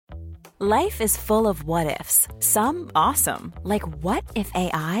Life is full of what-ifs. Some awesome, like what if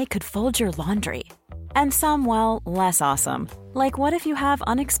AI could fold your laundry? And some, well, less awesome, like what if you have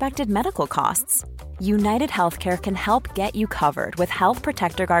unexpected medical costs? United Healthcare can help get you covered with Health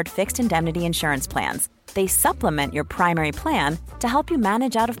Protector Guard fixed indemnity insurance plans. They supplement your primary plan to help you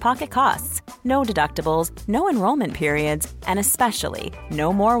manage out-of-pocket costs. No deductibles, no enrollment periods, and especially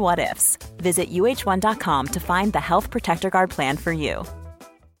no more what-ifs. Visit uh1.com to find the Health Protector Guard plan for you.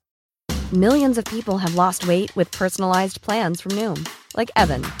 Millions of people have lost weight with personalized plans from Noom. Like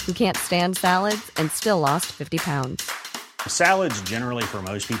Evan, who can't stand salads and still lost 50 pounds. Salads generally for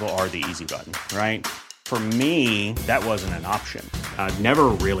most people are the easy button, right? For me, that wasn't an option. I never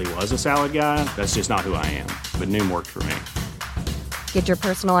really was a salad guy. That's just not who I am. But Noom worked for me. Get your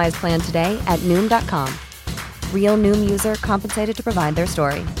personalized plan today at Noom.com. Real Noom user compensated to provide their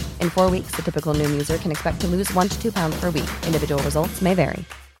story. In 4 weeks, the typical Noom user can expect to lose 1 to 2 pounds per week. Individual results may vary.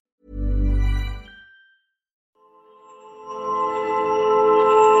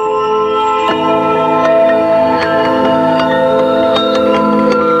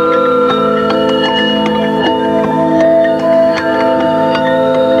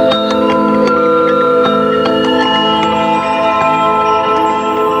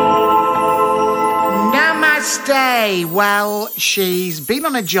 Well, she's been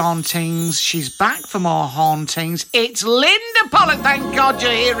on her jauntings. She's back for more hauntings. It's Linda Pollock. Thank God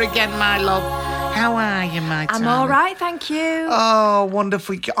you're here again, my love. How are you, my darling? I'm all right, thank you. Oh,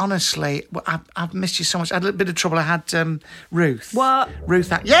 wonderful. Honestly, I've missed you so much. I had a little bit of trouble. I had Ruth. What?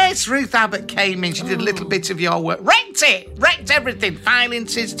 Ruth Abbott came in. She did a little bit of your work. Wrecked everything. Filing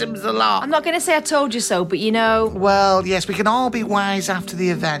systems, the lot. I'm not going to say I told you so, but you know... Well, yes, we can all be wise after the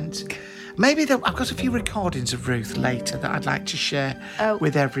event. Maybe I've got a few recordings of Ruth later that I'd like to share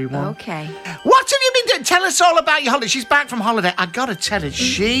with everyone. Okay. What have you been doing? Tell us all about your holiday. She's back from holiday. I got to tell you,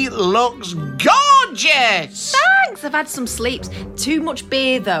 she looks gorgeous. Thanks. I've had some sleeps. Too much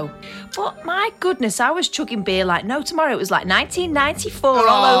beer, though. But my goodness, I was chugging beer like no tomorrow. It was like 1994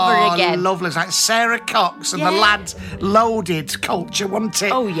 all over again. Lovely. It's like Sarah Cox and the lads loaded culture, wasn't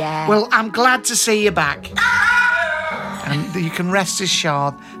it? Oh, yeah. Well, I'm glad to see you back. And you can rest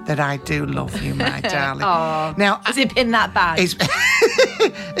assured that I do love you, my darling. Oh, now, has it been that bad?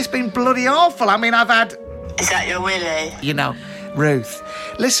 It's been bloody awful. I mean, I've had... Is that your willy? You know, Ruth.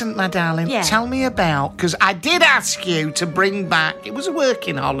 Listen, my darling, tell me about... Because I did ask you to bring back... It was a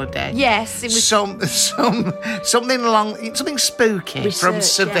working holiday. Yes, it was... Something spooky Research, from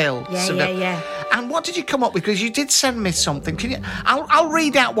Seville. Yeah. And what did you come up with? Because you did send me something. Can you? I'll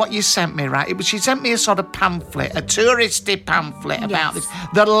read out what you sent me, right? She sent me a sort of pamphlet, a touristy pamphlet about this.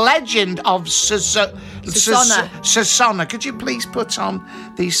 The legend of Susana. Could you please put on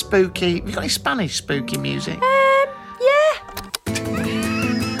the spooky... Have you got any Spanish spooky music? Yeah.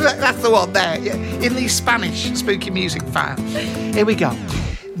 That's the one there, in the Spanish spooky music file. Here we go.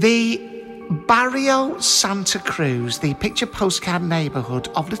 The Barrio Santa Cruz, the picture postcard neighbourhood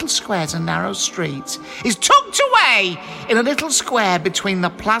of little squares and narrow streets, is tucked away in a little square between the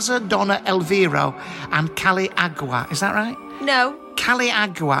Plaza Dona Elvira and Calle Agua. Is that right? No. Calle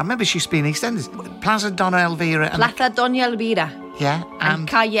Agua. I remember she used to be in EastEnders. Plaza Dona Elvira. Plaza Dona Elvira. Yeah. And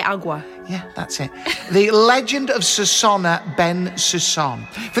Calle Agua. Yeah, that's it. The legend of Susana Ben Suson.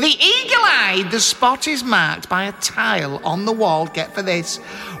 For the eagle-eyed, the spot is marked by a tile on the wall, get for this,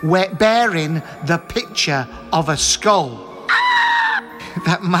 bearing the picture of a skull.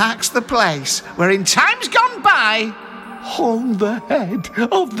 That marks the place where in times gone by hung the head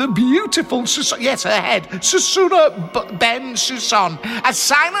of the beautiful Susana. Yes, her head. Susana Ben Suson. A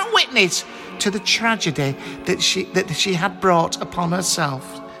silent witness to the tragedy that she had brought upon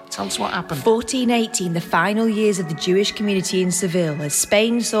herself. Tell us what happened. 1418, the final years of the Jewish community in Seville, as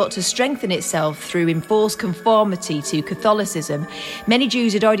Spain sought to strengthen itself through enforced conformity to Catholicism. Many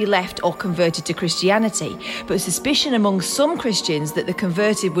Jews had already left or converted to Christianity, but suspicion among some Christians that the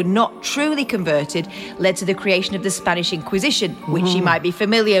converted were not truly converted led to the creation of the Spanish Inquisition, which you might be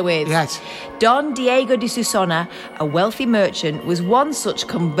familiar with. Yes. Don Diego de Susana, a wealthy merchant, was one such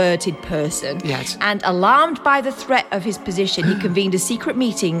converted person. Yes. And alarmed by the threat of his position, he convened a secret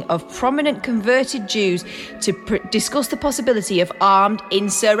meeting of prominent converted Jews to discuss the possibility of armed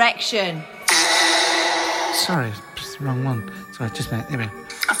insurrection. Sorry, it's the wrong one. Sorry, just a minute. Here we go.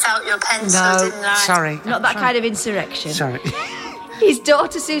 I felt your pencil, didn't I? Sorry. Not that kind of insurrection. Sorry. His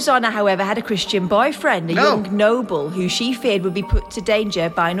daughter Susanna, however, had a Christian boyfriend, a young noble who she feared would be put to danger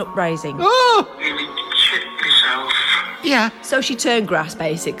by an uprising. Oh! Really shit yourself. Yeah. So she turned grass,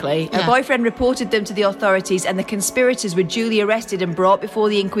 basically. Her boyfriend reported them to the authorities, and the conspirators were duly arrested and brought before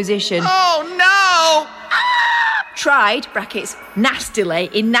the Inquisition. Oh, no! tried, brackets, nastily,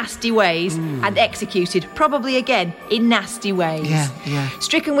 in nasty ways, and executed, probably again, in nasty ways. Yeah.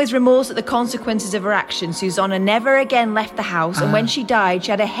 Stricken with remorse at the consequences of her actions, Susanna never again left the house, and when she died,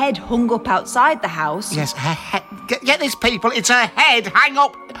 she had her head hung up outside the house. Yes, her head. Get this, people. It's her head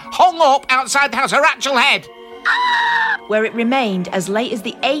hung up outside the house. Her actual head. Where it remained as late as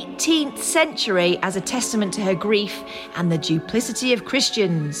the 18th century as a testament to her grief and the duplicity of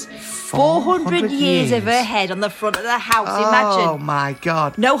Christians. 400 years of her head on the front of the house, imagine. Oh, my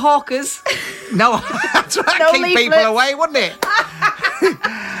God. No hawkers. No, that's right. No Keep leaflets. people away, wouldn't it?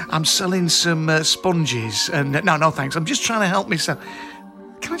 I'm selling some sponges. And no, thanks. I'm just trying to help myself.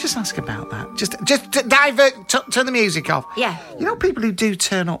 Can I just ask about that? Just divert, turn the music off. Yeah. You know people who do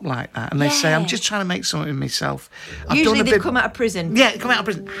turn up like that and they say, I'm just trying to make something of myself. Usually they come out of prison. Yeah, come out of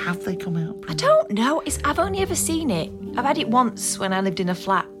prison. Have they come out of prison? I don't know. I've only ever seen it. I've had it once when I lived in a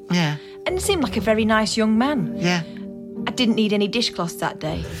flat. Yeah. And it seemed like a very nice young man. Yeah. I didn't need any dishcloths that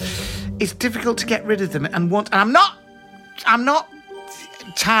day. It's difficult to get rid of them and I'm not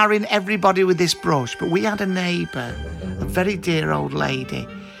tarring everybody with this brush, but we had a neighbour, a very dear old lady,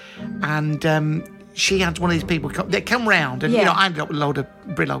 and she had one of these people they come round and I ended up with a load of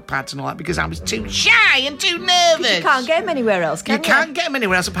Brillo pads and all that because I was too shy and too nervous. You can't get them anywhere else, can you? You can't get them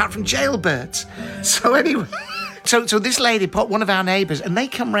anywhere else apart from jailbirds. So anyway, so this lady put one of our neighbours and they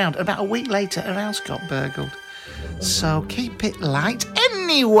come round. About a week later, her house got burgled. So keep it light.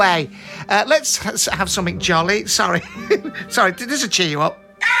 Anyway, let's have something jolly. Sorry, did this cheer you up?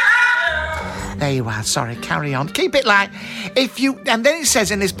 There you are. Sorry, carry on. Keep it light. And then it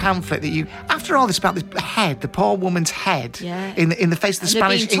says in this pamphlet that after all this about this head, the poor woman's head, in the face of the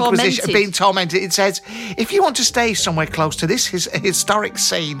Spanish Inquisition, being tormented, it says, if you want to stay somewhere close to this historic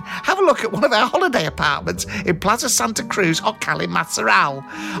scene, have a look at one of our holiday apartments in Plaza Santa Cruz or Cali Mazaral,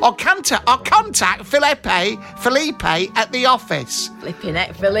 or contact Felipe at the office. Flipping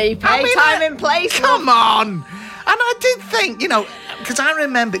it, Felipe. Time and place. Come on. And I did think, because I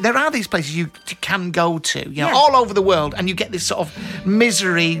remember there are these places you can go to, all over the world, and you get this sort of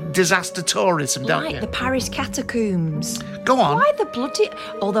misery, disaster tourism, don't you? Like the Paris catacombs. Go on. Why the bloody...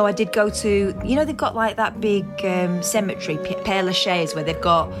 Although I did go to... they've got like that big cemetery, Père Lachaise, where they've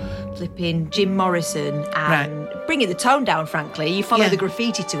got flipping Jim Morrison and bringing the tone down, frankly. You follow the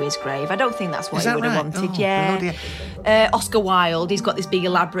graffiti to his grave. I don't think that's what he would have wanted. Oscar Wilde, he's got this big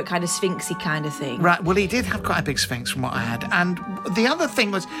elaborate kind of sphinxy kind of thing. Right, well, he did have quite a big sphinx from what I had. And the other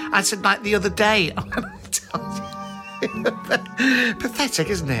thing was, I said, like, the other day... Pathetic,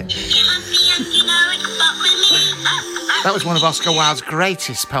 isn't it? That was one of Oscar Wilde's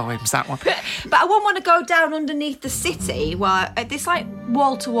greatest poems, that one. But I wouldn't want to go down underneath the city where there's like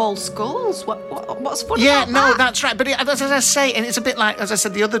wall-to-wall skulls. What's funny about that? Yeah, no, that's right. But as I say, and it's a bit like, as I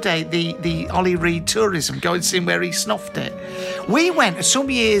said the other day, the Ollie Reed tourism, go and see where he snuffed it. We went, some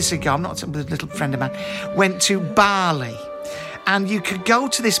years ago, I'm not with a little friend of mine, went to Bali. And you could go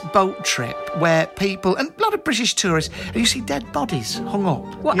to this boat trip where people, and a lot of British tourists, and you see dead bodies hung up.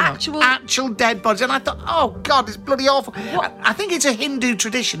 What, actual dead bodies. And I thought, oh, God, it's bloody awful. I think it's a Hindu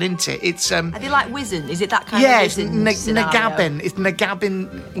tradition, isn't it? It's Are they like wizen? Is it that kind of wizen Nagabin. It's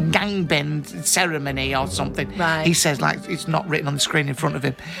Nagabin gangbend ceremony or something. Right. He says, like, it's not written on the screen in front of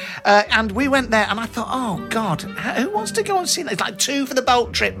him. And we went there, and I thought, oh, God, who wants to go and see that? It's like 2 for the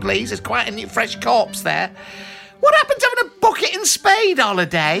boat trip, please. There's quite a new fresh corpse there. What happened to having a bucket and spade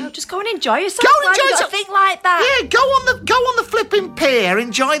holiday? No, just go and enjoy yourself. Go and enjoy yourself. Think like that. Yeah, go on the flipping pier,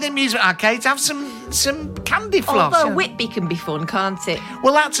 enjoy the amusement arcades, have some candy floss. Although Whitby can be fun, can't it?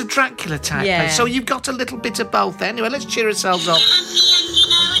 Well, that's a Dracula type place, so you've got a little bit of both there. Anyway, let's cheer ourselves up.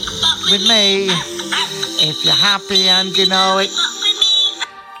 With me, if you're happy and you know it.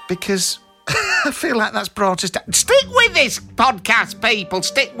 Because... I feel like that's brought us down. Stick with this podcast, people.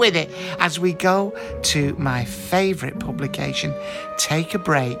 Stick with it as we go to my favourite publication, Take a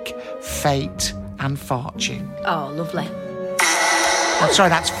Break, Fate and Fortune. Oh, lovely. Oh, sorry,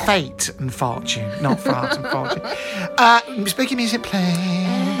 that's Fate and Fortune, not Fart and Fortune. Speaking music, please.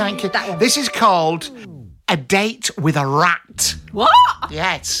 Thank you. That one. This is called A Date with a Rat. What?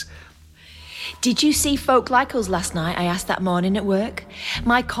 Yes. Did you see Folk Like Us last night? I asked that morning at work.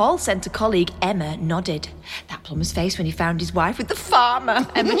 My call centre colleague, Emma, nodded. That plumber's face when he found his wife with the farmer.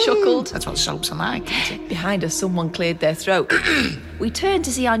 Emma chuckled. That's what soaps are like, isn't it? Behind us, someone cleared their throat. We turned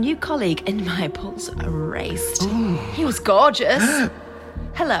to see our new colleague, and my pulse raced. Ooh. He was gorgeous.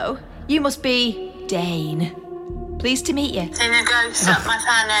 Hello, you must be Dane. Pleased to meet you. Seen a ghost up my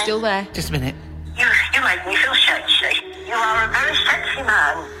fanny. Still there. Just a minute. You make me feel sexy. You are a very sexy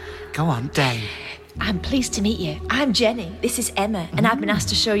man. Go on, Dane. I'm pleased to meet you. I'm Jenny. This is Emma, and I've been asked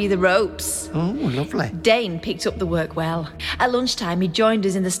to show you the ropes. Oh, lovely. Dane picked up the work well. At lunchtime, he joined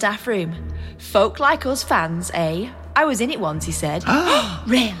us in the staff room. Folk like us fans, eh? I was in it once, he said.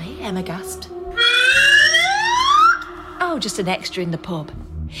 Really? Emma gasped. Oh, just an extra in the pub.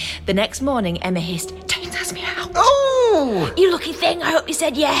 The next morning, Emma hissed, Dane's asked me out. Oh! You lucky thing, I hope you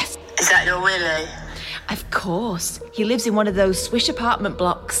said yes. Is that your Willie? Of course. He lives in one of those swish apartment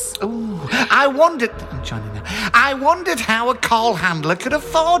blocks. Oh, I'm joining now. I wondered how a call handler could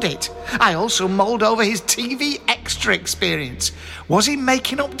afford it. I also mulled over his TV extra experience. Was he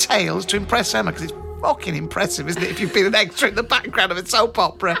making up tales to impress Emma? Because it's fucking impressive, isn't it, if you've been an extra in the background of a soap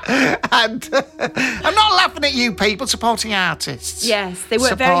opera? And I'm not laughing at you people supporting artists. Yes, they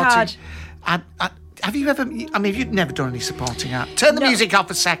work very hard. Have you ever... I mean, you've never done any supporting art. Turn the music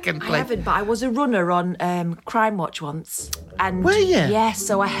off a second, please. I haven't, but I was a runner on Crime Watch once. And were you? Yes,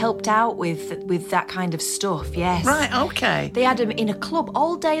 so I helped out with that kind of stuff, yes. Right, okay. They had them in a club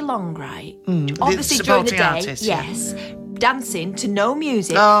all day long, right? Obviously during the day, artists, yes. Dancing to no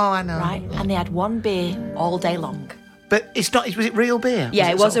music. Oh, I know. Right, and they had one beer all day long. But it's not... Was it real beer?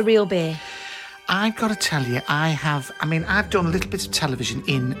 Yeah, it was a real beer. I've got to tell you, I've done a little bit of television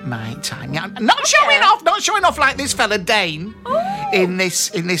in my time. Yeah, I'm not showing off like this fella Dane in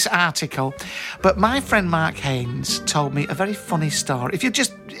this article. But my friend Mark Haynes told me a very funny story. If you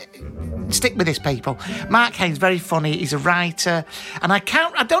just stick with this, people. Mark Haynes, very funny. He's a writer, and I'm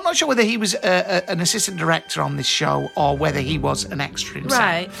not sure whether he was an assistant director on this show or whether he was an extra himself,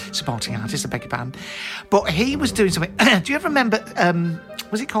 right. Supporting artist, I beg your pardon. But he was doing something. Do you ever remember?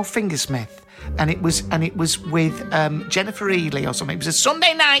 Was it called Fingersmith? And it was with Jennifer Ely or something. It was a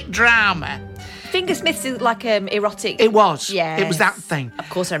Sunday night drama. Fingersmiths is like erotic. It was. Yeah. It was that thing. Of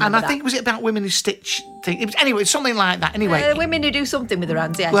course I remember And I think, was it about women who stitch things? Anyway, something like that. Anyway. Women who do something with their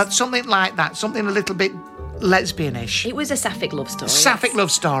hands, yes. Well, something like that. Something a little bit lesbianish. It was a sapphic love story. Sapphic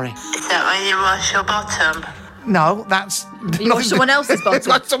love story. Is that when you wash your bottom? No, that's... You wash someone else's bottom.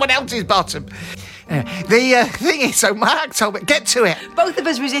 Like someone else's bottom. The thing is, so Mark told me, get to it. Both of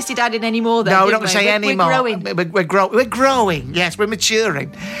us resisted adding any more then, No, we're didn't not going to say any more. We're growing. We're growing, yes, we're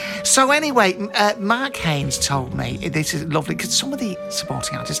maturing. So anyway, Mark Haynes told me, this is lovely, because some of the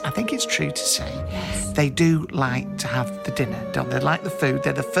supporting artists, I think it's true to say, they do like to have the dinner, don't they? They like the food.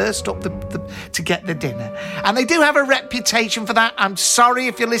 They're the first up to get the dinner. And they do have a reputation for that. I'm sorry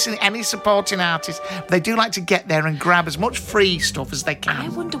if you're listening to any supporting artists, but they do like to get there and grab as much free stuff as they can. I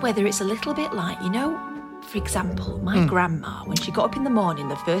wonder whether it's a little bit like, for example, my grandma, when she got up in the morning,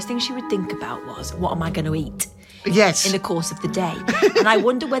 the first thing she would think about was, what am I going to eat? Yes. In the course of the day. And I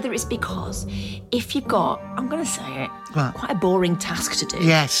wonder whether it's because if you've got, I'm going to say it, quite a boring task to do.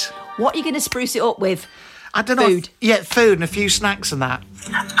 Yes. What are you going to spruce it up with? I don't know. Food. Food and a few snacks and that.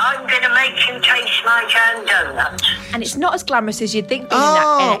 I'm going to make you taste my jam donut. And it's not as glamorous as you'd think being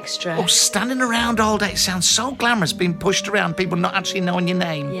that extra. Oh, standing around all day. It sounds so glamorous, being pushed around, people not actually knowing your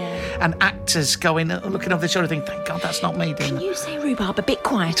name. Yeah. And actors going, looking over the shoulder thinking, thank God that's not me doing Can that. you say rhubarb a bit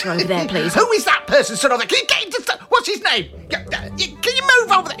quieter over there, please? Who is that person stood over there? Can you get into... What's his name? Can you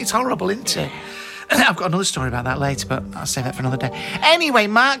move over there? It's horrible, isn't it? I've got another story about that later, but I'll save that for another day. Anyway,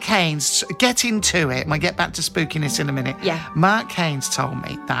 Mark Haynes, get into it. We'll get back to spookiness in a minute. Yeah. Mark Haynes told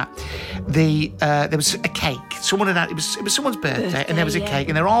me that there was a cake. Someone had it was someone's birthday and there was a cake,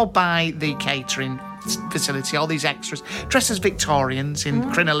 and they're all by the catering facility, all these extras, dressed as Victorians in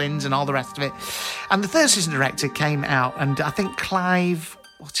crinolines and all the rest of it. And the third assistant director came out, and I think Clive...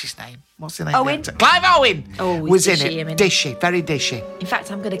 What's his name? What's the name? Owen. Clive Owen was in dishy, it. Dishy, very dishy. In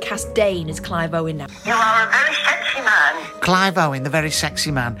fact, I'm going to cast Dane as Clive Owen now. You are a very sexy man. Clive Owen, the very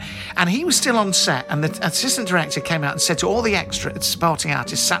sexy man. And he was still on set, and the assistant director came out and said to all the extra supporting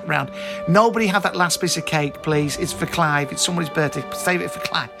artists sat round, nobody have that last piece of cake, please. It's for Clive. It's somebody's birthday. Save it for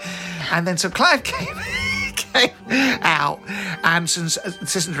Clive. And then so Clive came out, and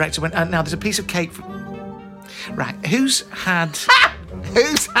assistant director went, now there's a piece of cake for... Right, who's had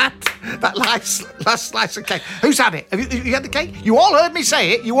that last slice of cake? Who's had it? Have you had the cake? You all heard me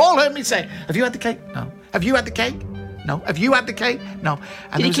say it. Have you had the cake? No. Have you had the cake? No. Have you had the cake? No.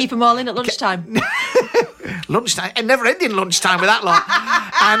 And did you keep them all in at lunchtime? Lunchtime, and never ending lunchtime with that lot.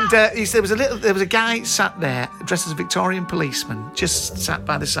 And there was a guy sat there dressed as a Victorian policeman, just sat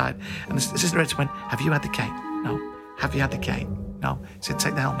by the side, and the assistant director went, "Have you had the cake? No. Have you had the cake? No." He said,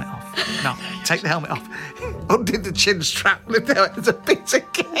 "Take the helmet off." No, take the helmet off. Undid the chin strap. There's a piece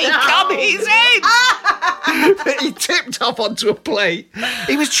of cake on his head. That he tipped off onto a plate.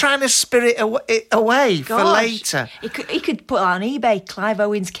 He was trying to spirit it away for later. He could put on eBay Clive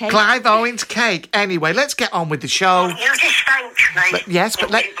Owen's cake. Clive Owen's cake. Anyway, let's get on with the show. You just thanked mate. Yes, but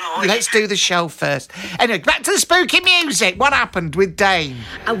let's do the show first. Anyway, back to the spooky music. What happened with Dane?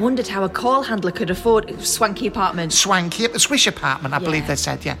 I wondered how a call handler could afford a swanky apartment. Swanky at the Swish apartment, I believe they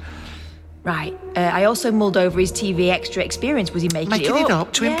said, yeah. Right. I also mulled over his TV extra experience. Was he making it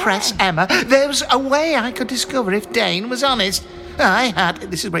up to impress Emma? There was a way I could discover if Dane was honest. I had,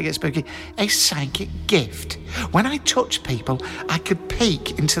 this is where it gets spooky, a psychic gift. When I touched people, I could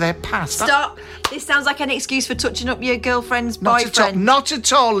peek into their past. Stop. This sounds like an excuse for touching up your girlfriend's boyfriend. Not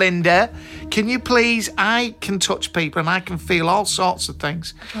at all, Linda. Can you please? I can touch people and I can feel all sorts of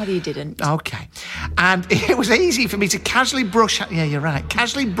things. Oh, you didn't. Okay. And it was easy for me to casually brush... Yeah, you're right.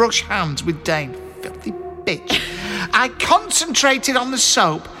 Casually brush hands with Dane. Filthy bitch. I concentrated on the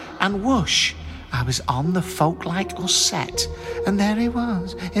soap and whoosh, I was on the Folklight set, and there he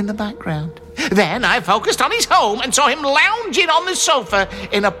was in the background. Then I focused on his home and saw him lounging on the sofa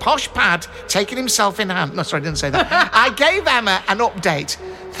in a posh pad, taking himself in hand. No, sorry, I didn't say that. I gave Emma an update.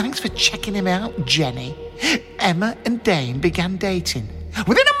 Thanks for checking him out, Jenny. Emma and Dane began dating.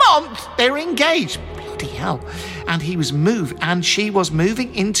 Within a month, they were engaged. Bloody hell. And she was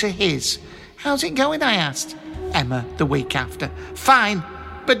moving into his. How's it going, I asked. Emma, the week after. Fine.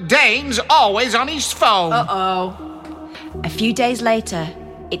 But Dane's always on his phone. Uh-oh. A few days later,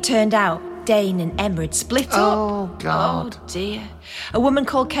 it turned out Dane and Emma had split up. Oh, God. Oh, dear. A woman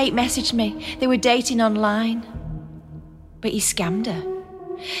called Kate messaged me. They were dating online. But he scammed her.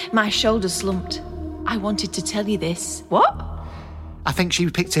 My shoulders slumped. I wanted to tell you this. What? I think she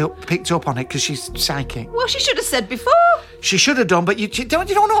picked up on it because she's psychic. Well, she should have said before. She should have done, but you don't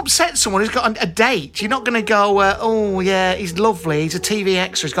want to upset someone who's got a date. You're not going to go, oh, yeah, he's lovely, he's a TV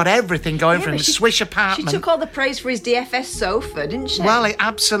extra, he's got everything going for him, Swish apartment. She took all the praise for his DFS sofa, didn't she? Well,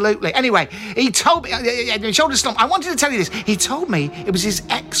 absolutely. Anyway, he told me, shoulder slump, I wanted to tell you this. He told me it was his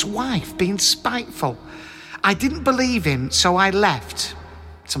ex-wife being spiteful. I didn't believe him, so I left.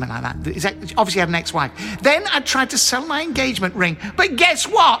 Something like that. Obviously had an ex-wife. Then I tried to sell my engagement ring, but guess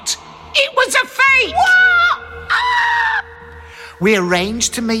what? It was a fake! What? Ah! We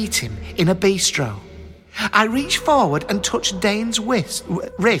arranged to meet him in a bistro. I reached forward and touched Dane's wrist.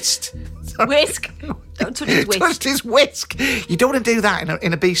 Whisk? Don't touch his whisk. Touched his whisk. You don't want to do that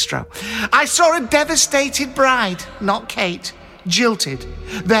in a bistro. I saw a devastated bride, not Kate, jilted.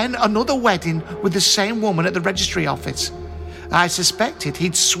 Then another wedding with the same woman at the registry office. I suspected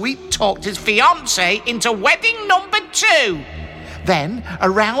he'd sweet-talked his fiancée into wedding number 2. Then, a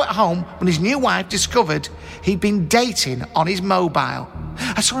row at home when his new wife discovered he'd been dating on his mobile.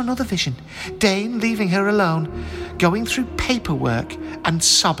 I saw another vision. Dane leaving her alone, going through paperwork and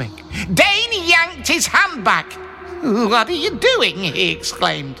sobbing. Dane yanked his hand back. What are you doing? He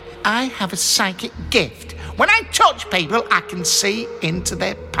exclaimed. I have a psychic gift. When I touch people, I can see into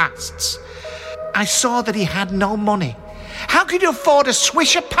their pasts. I saw that he had no money. How could you afford a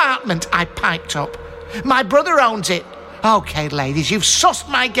Swish apartment? I piped up. My brother owns it. OK, ladies, you've sussed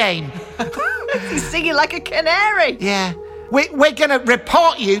my game. He's singing like a canary. Yeah. We're going to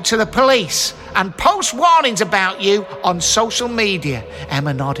report you to the police and post warnings about you on social media.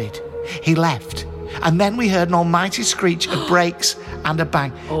 Emma nodded. He left. And then we heard an almighty screech of brakes and a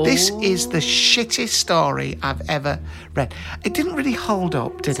bang. Oh. This is the shittest story I've ever read. It didn't really hold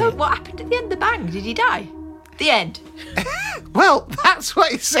up, did it? So what happened at the end of the bang? Did he die? The end. Well, that's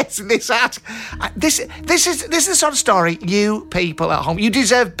what it says in this article. This is the sort of story you people at home, you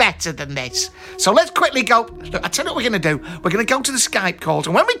deserve better than this. So let's quickly go. Look, I tell you what we're going to do. We're going to go to the Skype calls,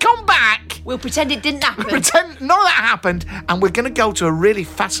 and when we come back, we'll pretend it didn't happen. Pretend none of that happened, and we're going to go to a really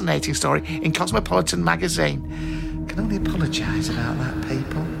fascinating story in Cosmopolitan magazine. I can only apologise about that,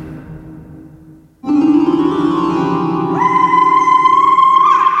 people.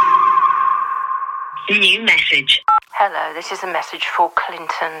 New message. Hello, this is a message for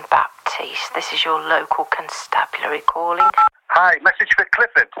Clinton Baptiste. This is your local constabulary calling. Hi, message for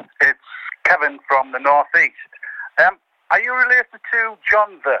Clifford. It's Kevin from the northeast. Are you related to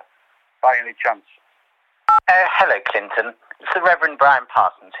John by any chance? Hello, Clinton. It's the Reverend Brian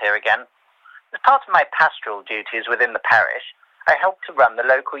Parsons here again. As part of my pastoral duties within the parish, I helped to run the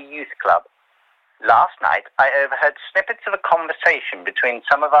local youth club. Last night, I overheard snippets of a conversation between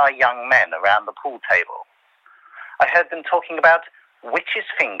some of our young men around the pool table. I heard them talking about witches'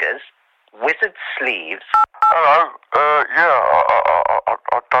 fingers, wizard sleeves. Hello, I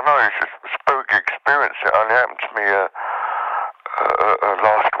don't know, it's a spooky experience. It only happened to me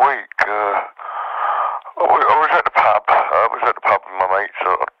last week. I was at the pub with my mates.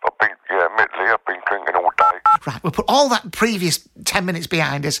 Admittedly, I've been drinking all day. Right, we'll put all that previous 10 minutes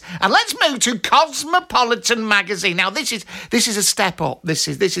behind us. And let's move to Cosmopolitan magazine. Now, this is a step up. This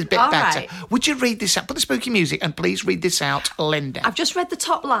is a bit All better. right. Would you read this out? Put the spooky music and please read this out, Linda. I've just read the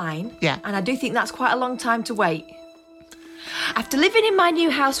top line. Yeah. And I do think that's quite a long time to wait. After living in my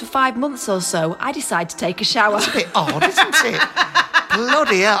new house for 5 months or so, I decide to take a shower. That's a bit odd, isn't it?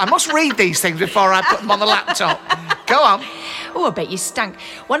 Bloody hell. I must read these things before I put them on the laptop. Go on. Oh, I bet you stank.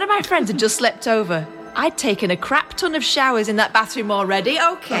 One of my friends had just slept over. I'd taken a crap ton of showers in that bathroom already.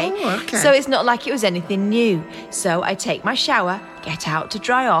 Okay. Oh, okay. So it's not like it was anything new. So I take my shower, get out to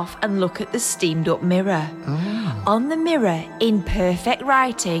dry off, and look at the steamed up mirror. Oh. On the mirror, in perfect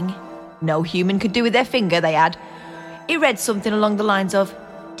writing, no human could do with their finger, they had. It read something along the lines of,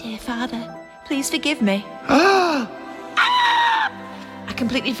 "Dear Father, please forgive me." I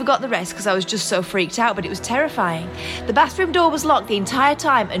completely forgot the rest because I was just so freaked out, but it was terrifying. The bathroom door was locked the entire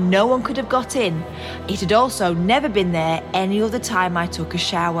time and no one could have got in. It had also never been there any other time I took a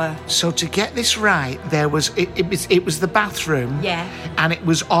shower. So to get this right, it was the bathroom. Yeah. And it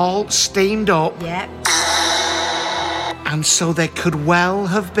was all steamed up. Yeah. And so there could well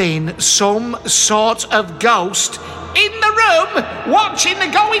have been some sort of ghost in the room watching the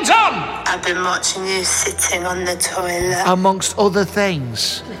goings-on. I've been watching you sitting on the toilet. Amongst other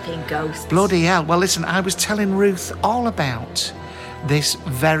things. Flipping ghosts. Bloody hell. Well, listen, I was telling Ruth all about this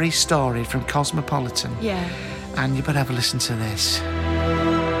very story from Cosmopolitan. Yeah. And you better have a listen to this.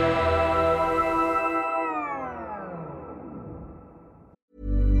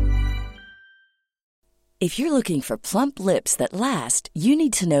 If you're looking for plump lips that last, you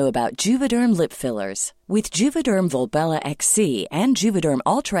need to know about Juvederm lip fillers. With Juvederm Volbella XC and Juvederm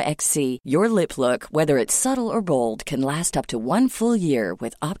Ultra XC, your lip look, whether it's subtle or bold, can last up to 1 full year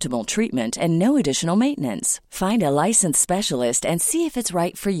with optimal treatment and no additional maintenance. Find a licensed specialist and see if it's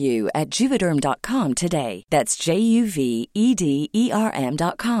right for you at Juvederm.com today. That's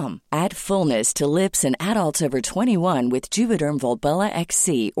JUVEDERM.com. Add fullness to lips in adults over 21 with Juvederm Volbella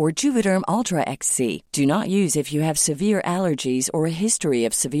XC or Juvederm Ultra XC. Do not use if you have severe allergies or a history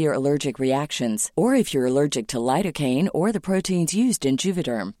of severe allergic reactions, or if you're allergic to lidocaine or the proteins used in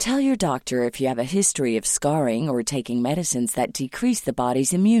Juvederm. Tell your doctor if you have a history of scarring or taking medicines that decrease the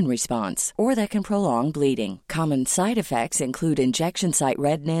body's immune response or that can prolong bleeding. Common side effects include injection site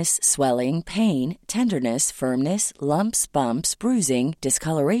redness, swelling, pain, tenderness, firmness, lumps, bumps, bruising,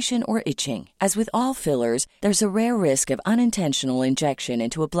 discoloration, or itching. As with all fillers, there's a rare risk of unintentional injection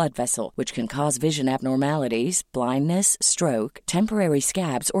into a blood vessel, which can cause vision abnormalities, blindness, stroke, temporary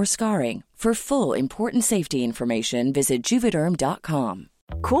scabs, or scarring. For full, important safety information, visit Juvederm.com.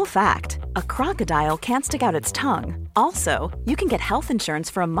 Cool fact, a crocodile can't stick out its tongue. Also, you can get health insurance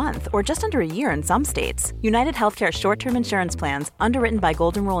for a month or just under a year in some states. United Healthcare short-term insurance plans, underwritten by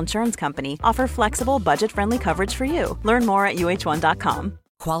Golden Rule Insurance Company, offer flexible, budget-friendly coverage for you. Learn more at UH1.com.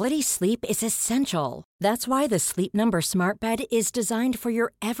 Quality sleep is essential. That's why the Sleep Number Smart Bed is designed for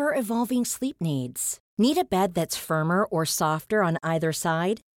your ever-evolving sleep needs. Need a bed that's firmer or softer on either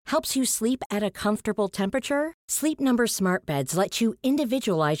side? Helps you sleep at a comfortable temperature? Sleep Number Smart Beds let you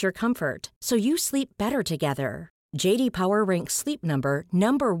individualize your comfort, so you sleep better together. J.D. Power ranks Sleep Number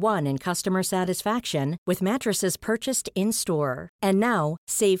number 1 in customer satisfaction with mattresses purchased in-store. And now,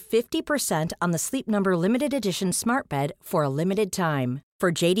 save 50% on the Sleep Number Limited Edition Smart Bed for a limited time.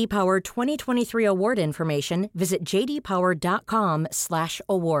 For J.D. Power 2023 award information, visit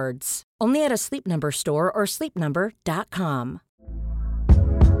jdpower.com/awards. Only at a Sleep Number store or sleepnumber.com.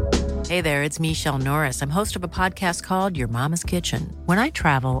 Hey there, it's Michelle Norris. I'm host of a podcast called Your Mama's Kitchen. When I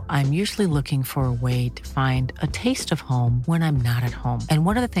travel, I'm usually looking for a way to find a taste of home when I'm not at home. And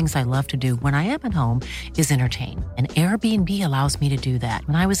one of the things I love to do when I am at home is entertain. And Airbnb allows me to do that.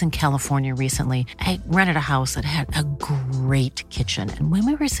 When I was in California recently, I rented a house that had a great kitchen. And when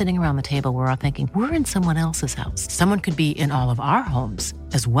we were sitting around the table, we're all thinking, we're in someone else's house. Someone could be in all of our homes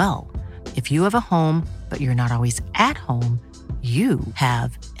as well. If you have a home, but you're not always at home, you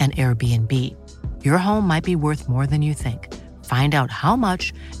have an Airbnb. Your home might be worth more than you think. Find out how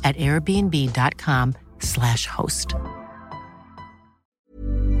much at airbnb.com/host.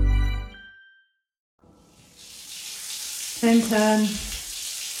 Clinton,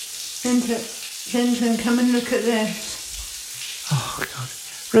 come and look at this. Oh, God.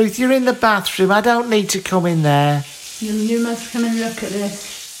 Ruth, you're in the bathroom. I don't need to come in there. You must come and look at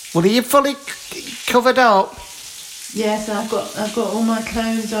this. Well, are you fully covered up? Yes, I've got all my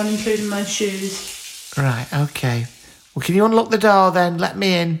clothes on, including my shoes. Right, okay. Well, can you unlock the door then? Let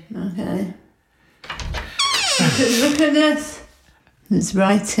me in. Okay. Look at this. It's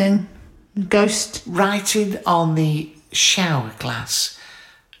writing. Ghost. Writing on the shower glass.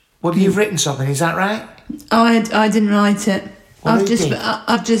 Well, you've written something, is that right? I didn't write it. Well,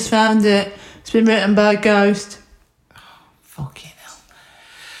 I've just found it. It's been written by a ghost. Fucking hell.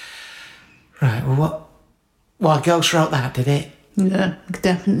 Right, well, a ghost wrote that, did it? Yeah,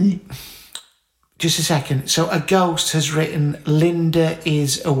 definitely. Just a second. So a ghost has written Linda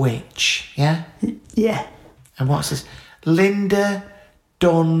is a witch, yeah? Yeah. And what's this? Linda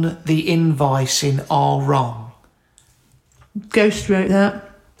done the invoicing all wrong. Ghost wrote that.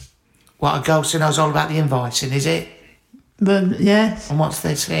 What, a ghost who knows all about the invoicing, is it? But yes. And what's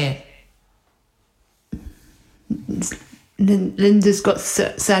this here? Linda's got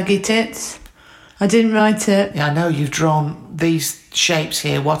saggy tits. I didn't write it. Yeah, I know you've drawn these shapes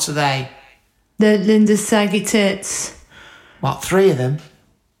here. What are they? They're Linda's saggy tits. What, 3 of them?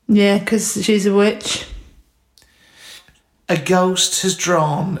 Yeah, because she's a witch. A ghost has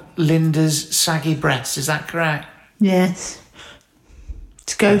drawn Linda's saggy breasts, is that correct? Yes.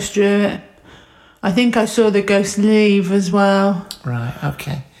 It's ghost drew it. I think I saw the ghost leave as well. Right,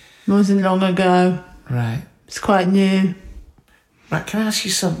 okay. It wasn't long ago. Right. It's quite new. Right, can I ask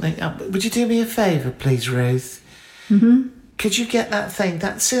you something? Would you do me a favour, please, Ruth? Mm-hmm. Could you get that thing,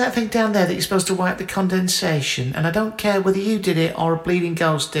 see that thing down there that you're supposed to wipe the condensation? And I don't care whether you did it or a bleeding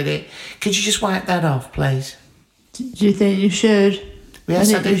ghost did it. Could you just wipe that off, please? Do you think you should?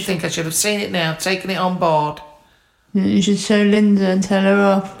 Yes, I do think I should have seen it now, taken it on board. You should show Linda and tell her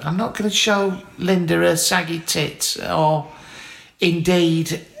off. I'm not going to show Linda her saggy tits or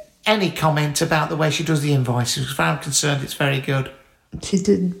indeed any comment about the way she does the invoices. As far as I'm concerned, it's very good. She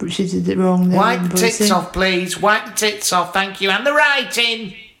did it wrong there. Wipe the tits off, please. Wipe the tits off, thank you. And the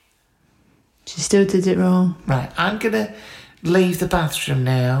writing. She still did it wrong. Right, I'm going to leave the bathroom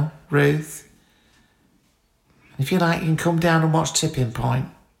now, Ruth. If you like, you can come down and watch Tipping Point.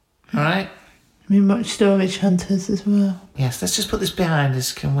 All right? We watch Storage Hunters as well. Yes, let's just put this behind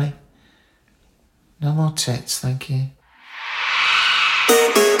us, can we? No more tits, thank you.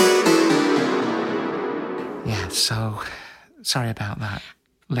 Yeah, so... Sorry about that,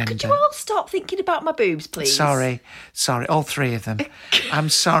 Linda. Could you all stop thinking about my boobs, please? Sorry, all 3 of them. I'm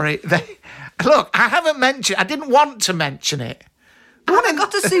sorry. Look, I didn't want to mention it. I haven't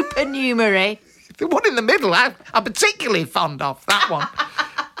got a supernumerary. The one in the middle, I'm particularly fond of, that one.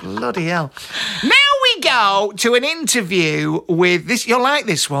 Bloody hell. Now we go to an interview with this. You'll like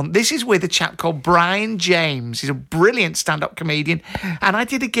this one. This is with a chap called Brian James. He's a brilliant stand-up comedian. And I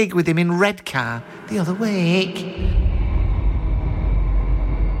did a gig with him in Redcar the other week.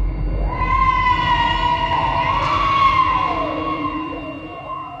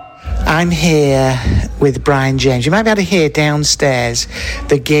 I'm here with Brian James. You might be able to hear downstairs.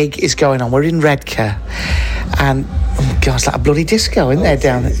 The gig is going on. We're in Redcar. And, oh God, it's like a bloody disco, isn't there,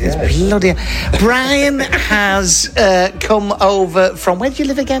 down there? It's bloody... Brian has come over from... Where do you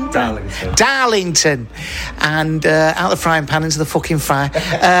live again, Brian? Darlington. And out the frying pan into the fucking fire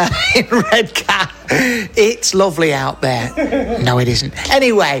in Redcar. It's lovely out there. No, it isn't.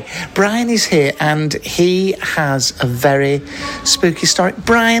 Anyway, Brian is here and he has a very spooky story.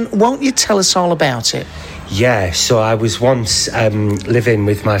 Brian, won't you tell us all about it? Yeah, so I was once living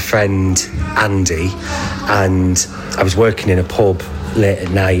with my friend Andy, and I was working in a pub late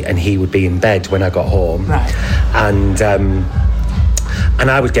at night, and he would be in bed when I got home. Right. And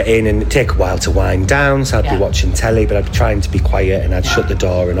I would get in and it'd take a while to wind down, so I'd be watching telly, but I'd be trying to be quiet and I'd shut the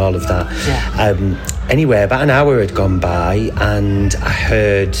door and all of that. Yeah. Anyway, about an hour had gone by and I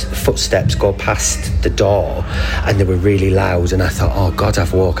heard footsteps go past the door and they were really loud, and I thought, oh God,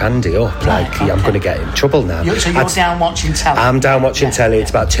 I've woke Andy up. I'm going to get in trouble now. So you're down watching telly? I'm down watching telly. It's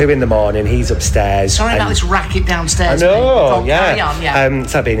about 2 a.m, he's upstairs. Sorry about this racket downstairs. I know, carry on,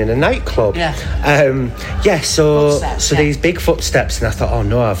 it's like being in a nightclub. So these big footsteps, and I thought, oh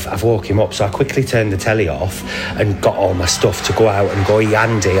no, I've woke him up. So I quickly turned the telly off and got all my stuff to go out and go, hey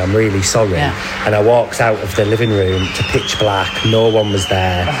Andy, I'm really sorry. And I walked out of the living room to pitch black. No one was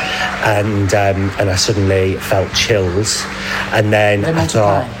there. And I suddenly felt chills. And then I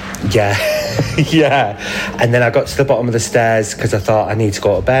thought, and then I got to the bottom of the stairs because I thought I need to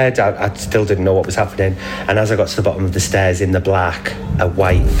go to bed. I still didn't know what was happening, and as I got to the bottom of the stairs in the black, a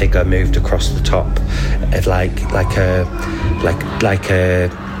white figure moved across the top of like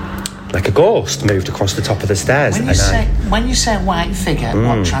a ghost moved across the top of the stairs. When you say white figure,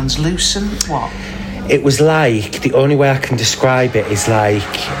 what, translucent, what? It was like, the only way I can describe it is like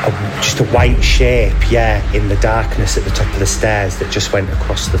just a white shape, in the darkness at the top of the stairs that just went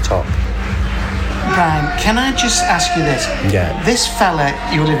across the top. Brian, can I just ask you this? Yeah. This fella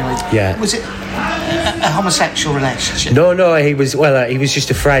you were living with, was it a homosexual relationship? No, he was just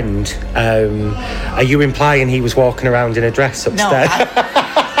a friend. Are you implying he was walking around in a dress upstairs? No,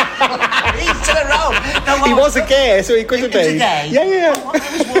 he's to the road. No, He was a gay, so he could have been. He was a gay? Yeah. What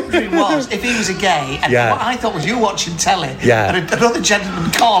I was wondering was, if he was a gay, and what I thought was you watching telly, and another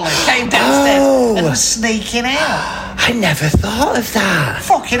gentleman caller came downstairs and was sneaking out. I never thought of that.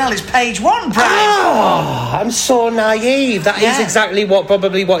 Fucking hell, it's page 1, Brian. Oh, I'm so naive. That is exactly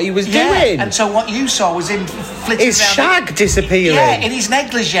probably what he was doing. And so what you saw was him flitting his around. shag disappearing. Yeah, in his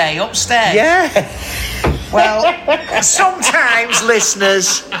negligee upstairs. Yeah. Well, sometimes,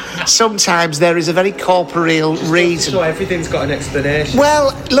 listeners, sometimes there is a very corporeal reason. So everything's got an explanation.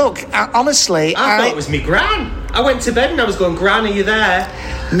 Well, look, honestly, I thought it was me gran. I went to bed and I was going, Gran, are you there?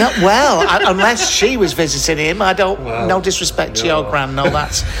 No, unless she was visiting him. I don't. No disrespect to your gran. No,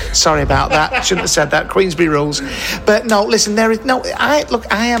 that's sorry about that. Shouldn't have said that. Queensbury rules. But no, listen. There is no. I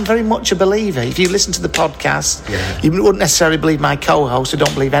am very much a believer. If you listen to the podcast, you wouldn't necessarily believe my co-host. I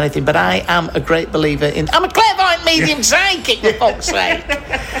don't believe anything, but I am a great believer in. I'm a clairvoyant medium psychic, for fuck's sake.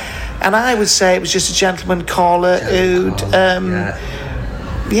 And I would say it was just a gentleman caller who'd.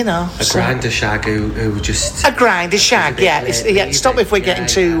 You know, a grinder shag who just a grinder shag. Stop if we're getting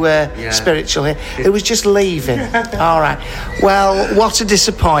too spiritual here. It was just leaving. All right. Well, what a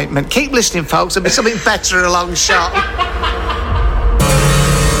disappointment. Keep listening, folks. There'll be something better along shot.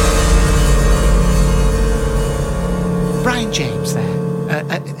 Brian James there.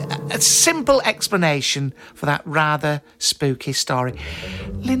 A simple explanation for that rather spooky story.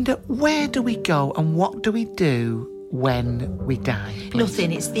 Linda, where do we go and what do we do when we die? Please?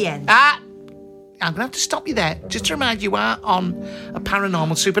 Nothing, it's the end. I'm going to have to stop you there. Just to remind you, are on a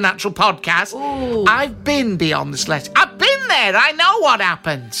paranormal supernatural podcast. Ooh. I've been beyond the celestial. I've been there. I know what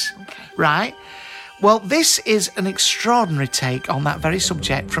happens. Okay. Right? Well, this is an extraordinary take on that very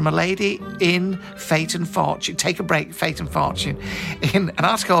subject from a lady in Fate and Fortune. Take a break, Fate and Fortune. In an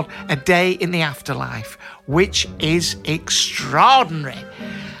article called A Day in the Afterlife, which is extraordinary.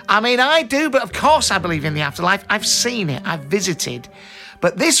 I mean, I do, but of course I believe in the afterlife. I've seen it. I've visited.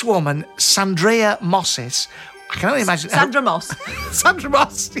 But this woman, Sandria Mosses, I can only imagine... Sandra Moss. Sandra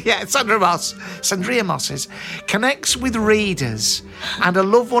Moss, Sandria Mosses, connects with readers and a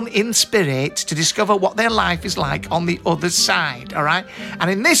loved one in spirit to discover what their life is like on the other side, all right?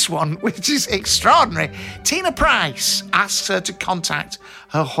 And in this one, which is extraordinary, Tina Price asks her to contact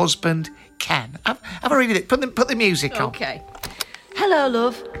her husband, Ken. Have a read of it. Put the music on. Okay. Hello,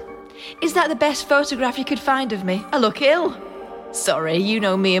 love. Is that the best photograph you could find of me? I look ill. Sorry, you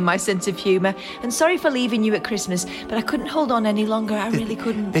know me and my sense of humour. And sorry for leaving you at Christmas, but I couldn't hold on any longer. I really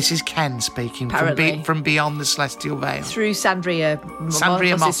couldn't. This is Ken speaking from beyond the celestial veil. Through Sandria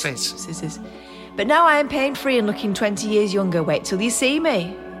Mosses. But now I am pain-free and looking 20 years younger. Wait till you see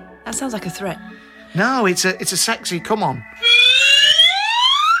me. That sounds like a threat. No, it's a sexy come on.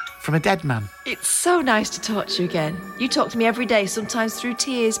 From a dead man. It's so nice to talk to you again. You talk to me every day, sometimes through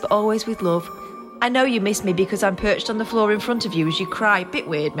tears, but always with love. I know you miss me because I'm perched on the floor in front of you as you cry. Bit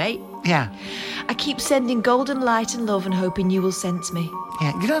weird, mate. Yeah. I keep sending golden light and love and hoping you will sense me.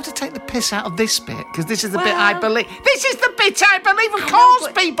 Yeah, you don't have to take the piss out of this bit, because this is the bit I believe. This is the bit I believe. Of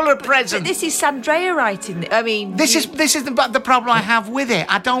course people are present. But this is Sandria writing. I mean... This is the problem I have with it.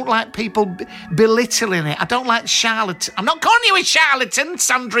 I don't like people belittling it. I don't like charlatan. I'm not calling you a charlatan,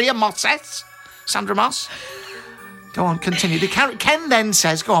 Sandria Mosses. Sandra Moss. Go on, continue. Ken then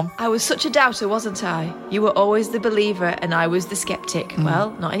says, go on. I was such a doubter, wasn't I? You were always the believer and I was the sceptic.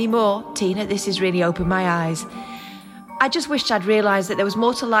 Well, not anymore. Tina, this has really opened my eyes. I just wished I'd realised that there was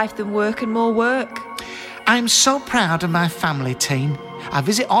more to life than work and more work. I'm so proud of my family, Teen. I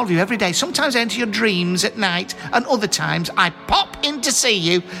visit all of you every day. Sometimes I enter your dreams at night, and other times I pop in to see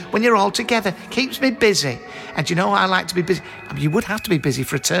you when you're all together. Keeps me busy. And you know I like to be busy. I mean, you would have to be busy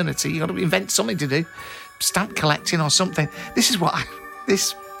for eternity. You've got to invent something to do. Stamp collecting or something. This is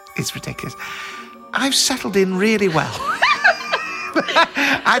ridiculous. I've settled in really well.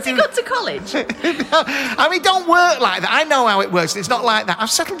 Has he gone to college? I mean, don't work like that. I know how it works. It's not like that.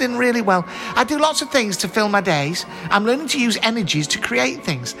 I've settled in really well. I do lots of things to fill my days. I'm learning to use energies to create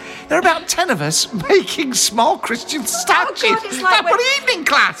things. There are about 10 of us making small Christian statues. Oh God, it's like for evening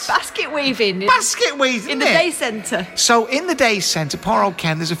class. Basket weaving. In the day centre. So in the day centre, poor old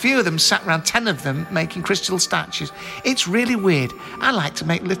Ken, there's a few of them sat around, 10 of them, making crystal statues. It's really weird. I like to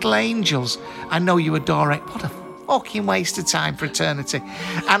make little angels. I know you adore it. What a fucking waste of time for eternity.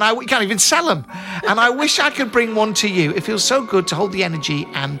 And we can't even sell them. And I wish I could bring one to you. It feels so good to hold the energy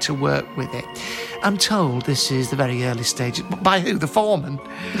and to work with it. I'm told this is the very early stages. By who? The foreman?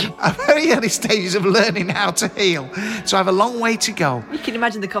 Very early stages of learning how to heal. So I have a long way to go. You can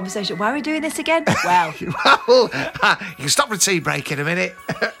imagine the conversation. Why are we doing this again? Well, you can stop for a tea break in a minute.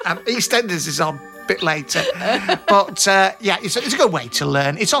 And EastEnders is on. bit later. But, it's a good way to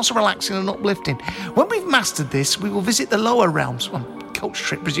learn. It's also relaxing and uplifting. When we've mastered this, we will visit the lower realms, coach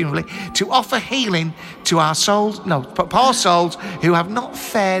trip presumably, to offer healing to our poor souls who have not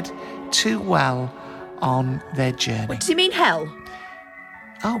fared too well on their journey. What, does he mean hell?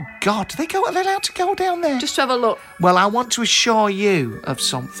 Oh, God, are they allowed to go down there? Just to have a look. Well, I want to assure you of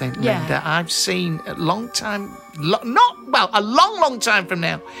something, Linda. I've seen a long time from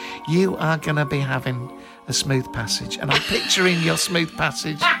now, you are going to be having a smooth passage. And I'm picturing your smooth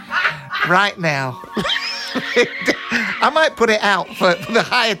passage right now. I might put it out for the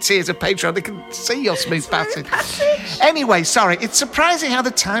higher tiers of Patreon. They can see your smooth passage. Anyway, sorry. It's surprising how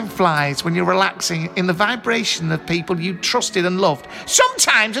the time flies when you're relaxing in the vibration of people you trusted and loved.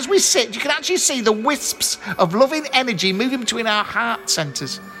 Sometimes, as we sit, you can actually see the wisps of loving energy moving between our heart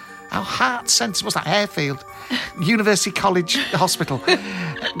centres. Our heart centre, what's that, Harefield? University College Hospital.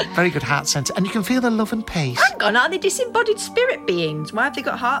 Very good heart centre. And you can feel the love and peace. Hang on, aren't they disembodied spirit beings? Why have they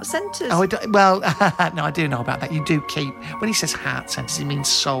got heart centres? No, I do know about that. You do keep... When he says heart centres, he means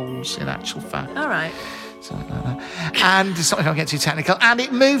souls, in actual fact. All right. Something like that. And something I can't get too technical. And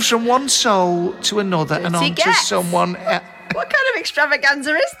it moves from one soul to another and on to someone... What kind of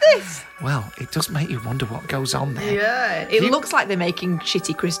extravaganza is this? Well, it does make you wonder what goes on there. Yeah. It looks like they're making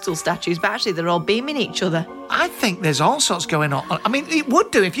shitty crystal statues, but actually they're all beaming each other. I think there's all sorts going on. I mean, it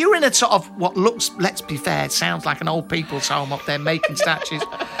would do. If you were in a sort of what looks, let's be fair, sounds like an old people's home up there making statues.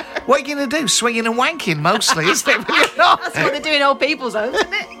 What are you going to do? Swinging and wanking mostly, isn't it? That's what they're doing old people's homes,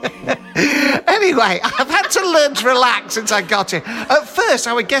 isn't it? Anyway, I've had to learn to relax since I got here. At first,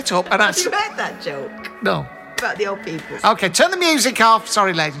 I would get up and Have you heard that joke? No. About the old people. Okay, turn the music off.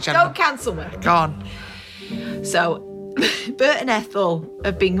 Sorry, ladies and gentlemen. Don't cancel me. Go on. So, Bert and Ethel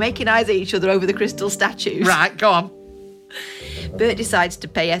have been making eyes at each other over the crystal statues. Right, go on. Bert decides to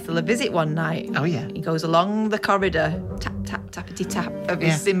pay Ethel a visit one night. Oh, yeah. He goes along the corridor, tap, tap, tappity tap of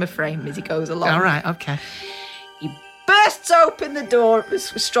his Zimmer frame as he goes along. All right, okay. He bursts open the door as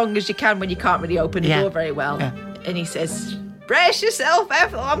strong as you can when you can't really open the door very well. Yeah. And he says... Brace yourself,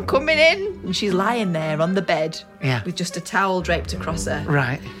 Ethel, I'm coming in. And she's lying there on the bed with just a towel draped across her.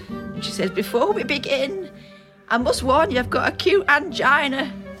 Right. And she says, before we begin, I must warn you, I've got acute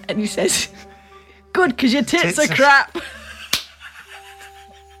angina. And he says, good, because your tits are crap.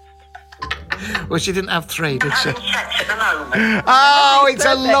 Well, she didn't have three, did she? Oh,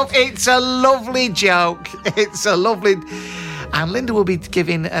 it's a lovely joke. It's a lovely... And Linda will be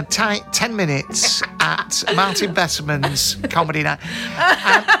giving a 10 minutes at Martin Besserman's comedy night.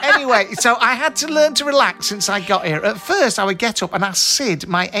 Anyway, so I had to learn to relax since I got here. At first, I would get up and ask Sid,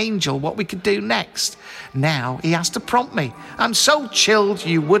 my angel, what we could do next. Now, he has to prompt me. I'm so chilled,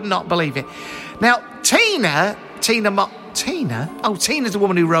 you would not believe it. Now, Tina? Oh, Tina's the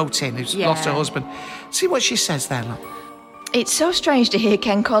woman who wrote in, who's lost her husband. See what she says there, look. It's so strange to hear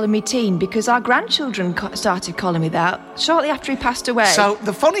Ken calling me teen because our grandchildren started calling me that shortly after he passed away. So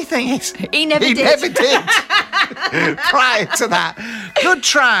the funny thing is... He never did. Prior to that. Good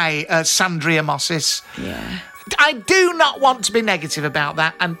try, Sandria Mossis. Yeah. I do not want to be negative about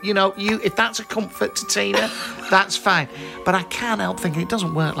that. And, if that's a comfort to Tina, that's fine. But I can't help thinking it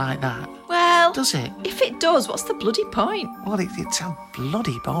doesn't work like that. Well... Does it? If it does, what's the bloody point? Well, it sounds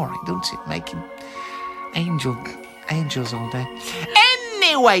bloody boring, doesn't it? Making angels all day.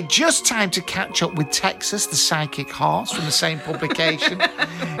 Anyway, just time to catch up with Texas, the psychic horse from the same publication.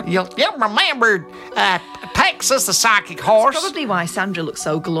 You remembered Texas, the psychic horse. That's probably why Sandra looks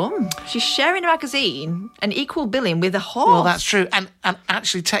so glum. She's sharing a magazine and equal billing with a horse. Well, that's true. And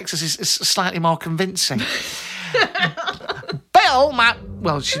actually, Texas is slightly more convincing. Belle, my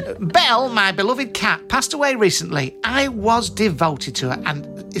beloved cat, passed away recently. I was devoted to her and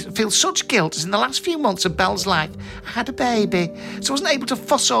feel such guilt as in the last few months of Belle's life, I had a baby, so I wasn't able to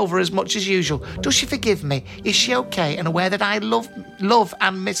fuss over her as much as usual. Does she forgive me? Is she okay and aware that I love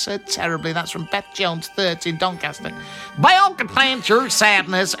and miss her terribly? That's from Beth Jones, 13, Doncaster. Belle contains your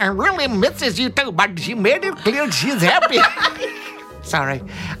sadness and really misses you too, but she made it clear she's happy. Sorry.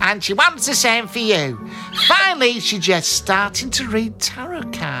 And she wants the same for you. Finally, she's just starting to read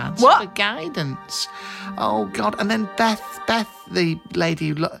tarot cards for guidance. Oh, God. And then Beth, the lady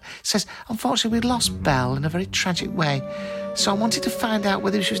who says, unfortunately, we lost Belle in a very tragic way. So I wanted to find out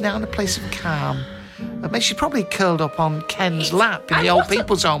whether she was now in a place of calm. I mean, she's probably curled up on Ken's lap in the old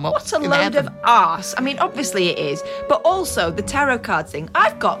people's home. What a load of arse. I mean, obviously it is. But also, the tarot card thing.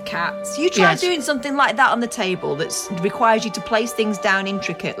 I've got cats. You try doing something like that on the table that requires you to place things down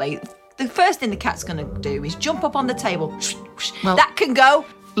intricately. The first thing the cat's going to do is jump up on the table. Well, that can go.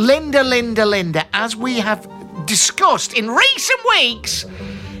 Linda, as we have discussed in recent weeks,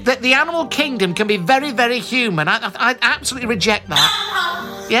 that the animal kingdom can be very, very human. I absolutely reject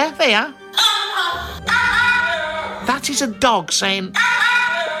that. Yeah, they are. That is a dog saying...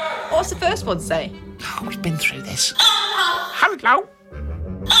 What's the first one say? Oh, we've been through this. Hello.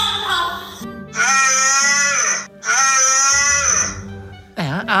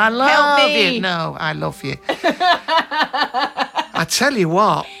 Yeah, I love you. No, I love you. I tell you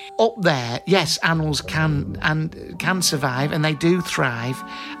what, up there, yes, animals can survive, and they do thrive.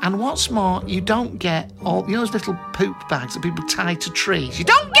 And what's more, you don't get all those little poop bags that people tie to trees. You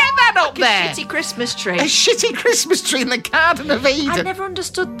don't get that up there. A shitty Christmas tree. A shitty Christmas tree in the Garden of Eden. I've never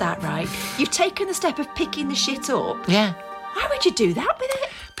understood that, right? You've taken the step of picking the shit up. Yeah. Why would you do that with it?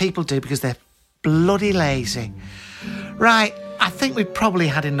 People do because they're bloody lazy. Right, I think we've probably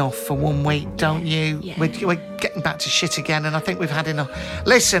had enough for 1 week, don't you? Yeah. We're getting back to shit again, and I think we've had enough.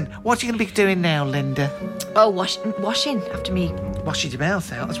 Listen, what are you going to be doing now, Linda? Oh, washing after me. Washing your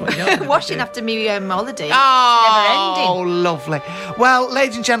mouth out, that's what you're doing. Washing after me holiday. Oh, never ending. Lovely. Well,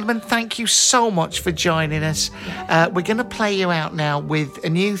 ladies and gentlemen, thank you so much for joining us. We're going to play you out now with a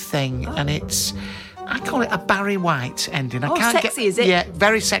new thing, and it's... I call it a Barry White ending. Sexy, is it? Yeah,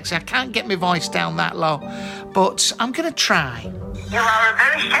 very sexy. I can't get my voice down that low, but I'm going to try. You are a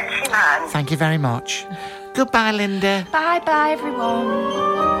very sexy man. Thank you very much. Goodbye, Linda. Bye-bye, everyone.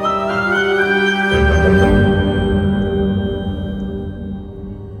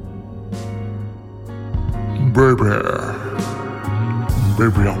 Baby,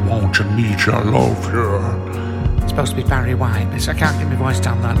 I want you, need you, I love you. It's supposed to be Barry White, so I can't get my voice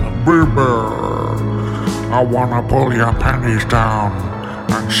down that low. Baby, I wanna pull your panties down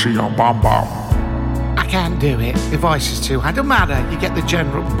and see your bum bum. I can't do it. The voice is too high. Don't matter. You get the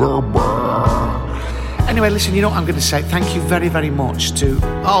general. Anyway, listen, you know what I'm going to say? Thank you very, very much to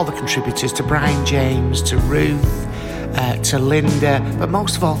all the contributors, to Brian James, to Ruth, to Linda, but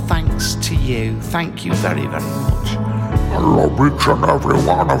most of all, thanks to you. Thank you very, very much. I love each and every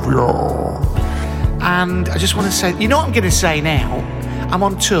one of you. And I just want to say, you know what I'm going to say now? I'm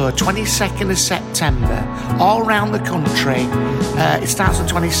on tour 22nd of September, all around the country. It starts on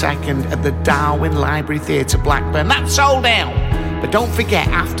 22nd at the Darwin Library Theatre, Blackburn. That's sold out. But don't forget,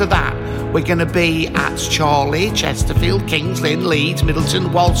 after that, we're going to be at Chorley, Chesterfield, Kings Lynn, Leeds,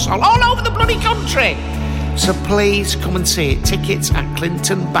 Middleton, Walsall, all over the bloody country. So please come and see it. Tickets at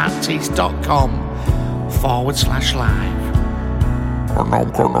clintonbaptiste.com/live. And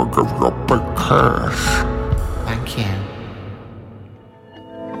I'm going to give you a big kiss. Thank you.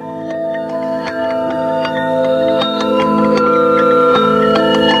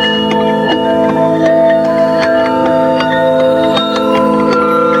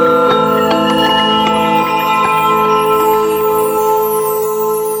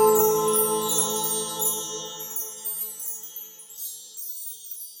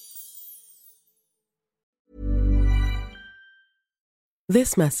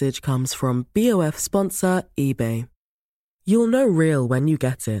 This message comes from BOF sponsor eBay. You'll know real when you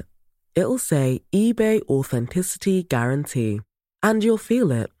get it. It'll say eBay Authenticity Guarantee. And you'll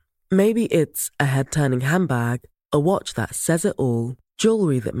feel it. Maybe it's a head-turning handbag, a watch that says it all,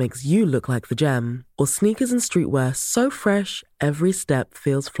 jewelry that makes you look like the gem, or sneakers and streetwear so fresh every step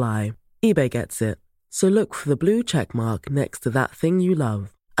feels fly. eBay gets it. So look for the blue check mark next to that thing you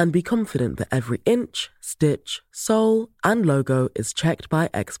love. And be confident that every inch, stitch, sole, and logo is checked by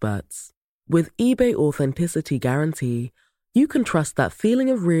experts. With eBay Authenticity Guarantee, you can trust that feeling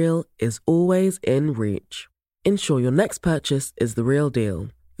of real is always in reach. Ensure your next purchase is the real deal.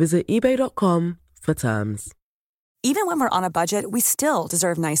 Visit ebay.com for terms. Even when we're on a budget, we still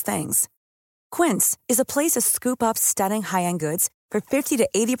deserve nice things. Quince is a place to scoop up stunning high-end goods for 50 to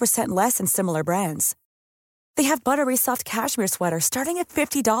 80% less than similar brands. They have buttery soft cashmere sweaters starting at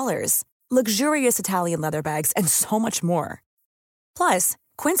 $50, luxurious Italian leather bags, and so much more. Plus,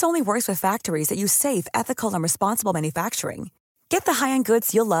 Quince only works with factories that use safe, ethical, and responsible manufacturing. Get the high-end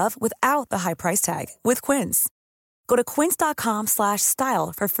goods you'll love without the high price tag with Quince. Go to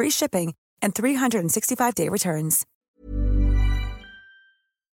quince.com/style for free shipping and 365-day returns.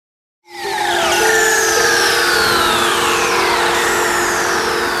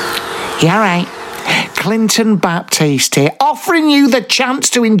 Yeah, right. Clinton Baptiste here, offering you the chance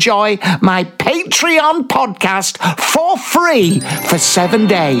to enjoy my Patreon podcast for free for 7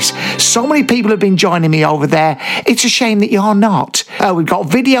 days. So many people have been joining me over there. It's a shame that you're not. We've got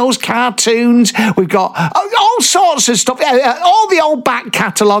videos, cartoons, we've got all sorts of stuff, all the old back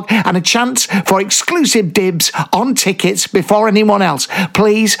catalogue, and a chance for exclusive dibs on tickets before anyone else.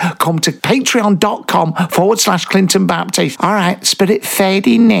 Please come to patreon.com/Clinton Baptiste. All right, spirit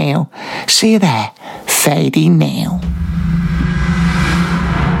fading now. See you there. Fading now.